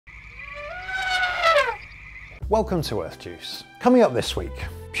welcome to Earth Juice. Coming up this week,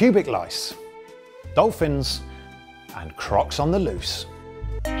 pubic lice, dolphins, and crocs on the loose.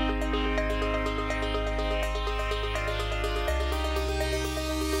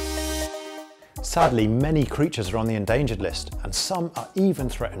 Sadly, many creatures are on the endangered list, and some are even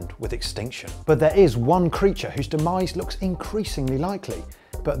threatened with extinction. But there is one creature whose demise looks increasingly likely,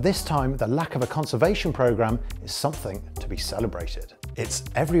 but this time the lack of a conservation program is something to be celebrated. It's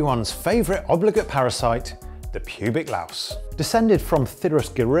everyone's favourite obligate parasite, the pubic louse. Descended from Thyrus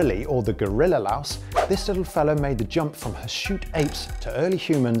gorilli, or the gorilla louse, this little fellow made the jump from hirsute apes to early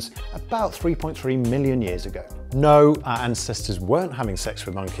humans about 3.3 million years ago. No, our ancestors weren't having sex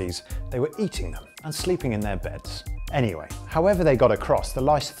with monkeys, they were eating them and sleeping in their beds. Anyway, however they got across, the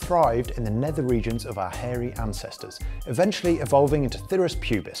lice thrived in the nether regions of our hairy ancestors, eventually evolving into Thyrus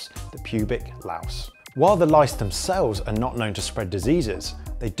pubis, the pubic louse. While the lice themselves are not known to spread diseases,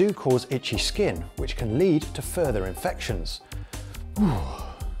 they do cause itchy skin, which can lead to further infections.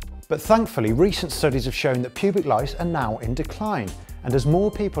 But thankfully, recent studies have shown that pubic lice are now in decline, and as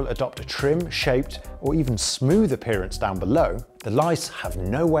more people adopt a trim, shaped, or even smooth appearance down below, the lice have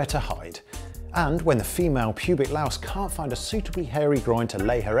nowhere to hide. And when the female pubic louse can't find a suitably hairy groin to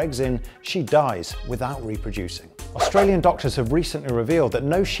lay her eggs in, she dies without reproducing. Australian doctors have recently revealed that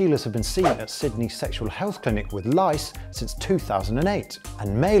no Sheilas have been seen at Sydney's sexual health clinic with lice since 2008,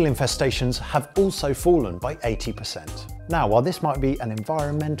 and male infestations have also fallen by 80%. Now, while this might be an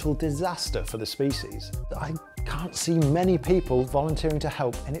environmental disaster for the species, I can't see many people volunteering to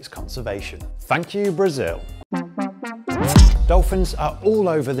help in its conservation. Thank you, Brazil. Dolphins are all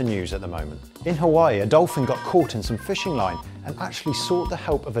over the news at the moment. In Hawaii, a dolphin got caught in some fishing line and actually sought the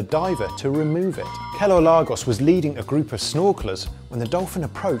help of a diver to remove it. Keller Lagos was leading a group of snorkelers when the dolphin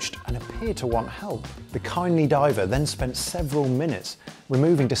approached and appeared to want help. The kindly diver then spent several minutes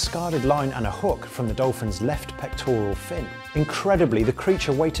removing discarded line and a hook from the dolphin's left pectoral fin. Incredibly, the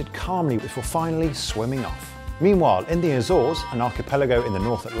creature waited calmly before finally swimming off. Meanwhile, in the Azores, an archipelago in the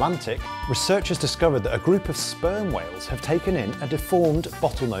North Atlantic, researchers discovered that a group of sperm whales have taken in a deformed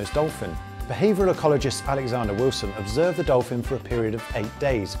bottlenose dolphin. Behavioural ecologist Alexander D.M observed the dolphin for a period of 8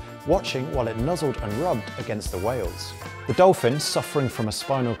 days, watching while it nuzzled and rubbed against the whales. The dolphin, suffering from a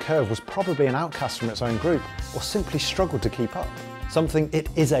spinal curve, was probably an outcast from its own group, or simply struggled to keep up. Something it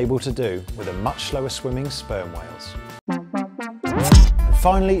is able to do with the much slower swimming sperm whales.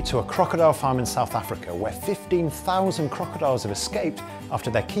 Finally, to a crocodile farm in South Africa, where 15,000 crocodiles have escaped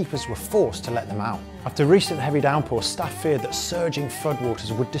after their keepers were forced to let them out. After recent heavy downpours, staff feared that surging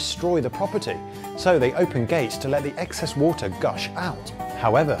floodwaters would destroy the property, so they opened gates to let the excess water gush out.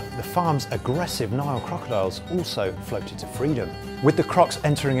 However, the farm's aggressive Nile crocodiles also floated to freedom. With the crocs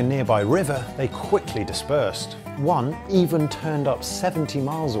entering a nearby river, they quickly dispersed. One even turned up 70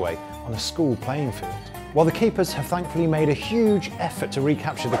 miles away on a school playing field. While the keepers have thankfully made a huge effort to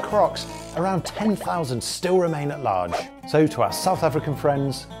recapture the crocs, around 10,000 still remain at large. So to our South African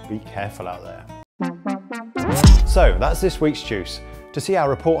friends, be careful out there. So that's this week's Juice. To see our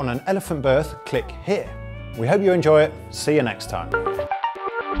report on an elephant birth, click here. We hope you enjoy it. See you next time.